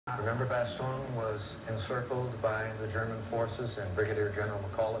Remember, Bastogne was encircled by the German forces, and Brigadier General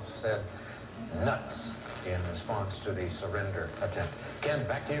McAuliffe said, "Nuts," in response to the surrender attempt. Ken,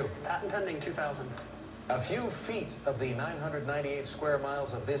 back to you. Patent pending, 2000. A few feet of the 998 square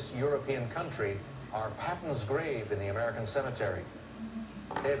miles of this European country are Patton's grave in the American cemetery.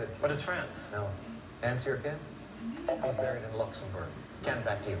 David. What is France? No. Answer, Ken? He's buried in Luxembourg. Ken,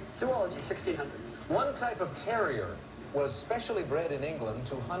 back to you. Zoology, 1600. One type of terrier was specially bred in England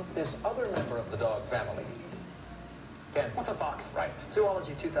to hunt this other member of the dog family. Ken. What's a fox? Right.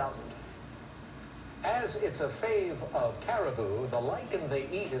 Zoology, 2000. As it's a fave of caribou, the lichen they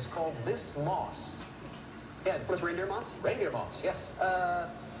eat is called this moss. Ken. What is reindeer moss? Reindeer moss, yes.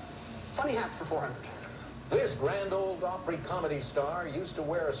 Funny hats for 400. This grand old Opry comedy star used to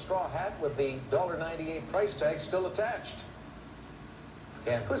wear a straw hat with the $1.98 price tag still attached.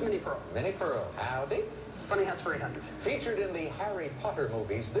 Ken. Who's Minnie Pearl? Minnie Pearl. Howdy. Funny hats for 800. Featured in the Harry Potter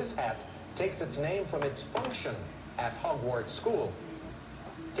movies, this hat takes its name from its function at Hogwarts School.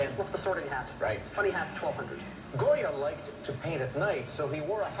 Ken. What's the sorting hat? Right. Funny hats, 1200. Goya liked to paint at night, so he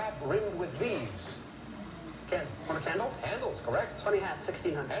wore a hat rimmed with these. Ken. What are candles? Handles, correct. Funny hats,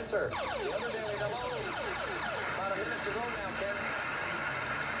 1600. Answer. The other day, hello. About a minute to go now, Ken.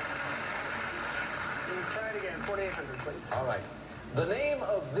 Try it again, 4800, please. All right. The name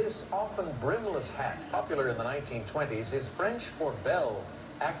of this often brimless hat, popular in the 1920s, is French for bell,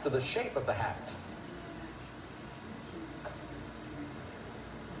 after the shape of the hat.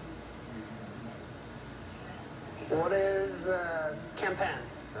 What is campagne?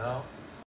 No.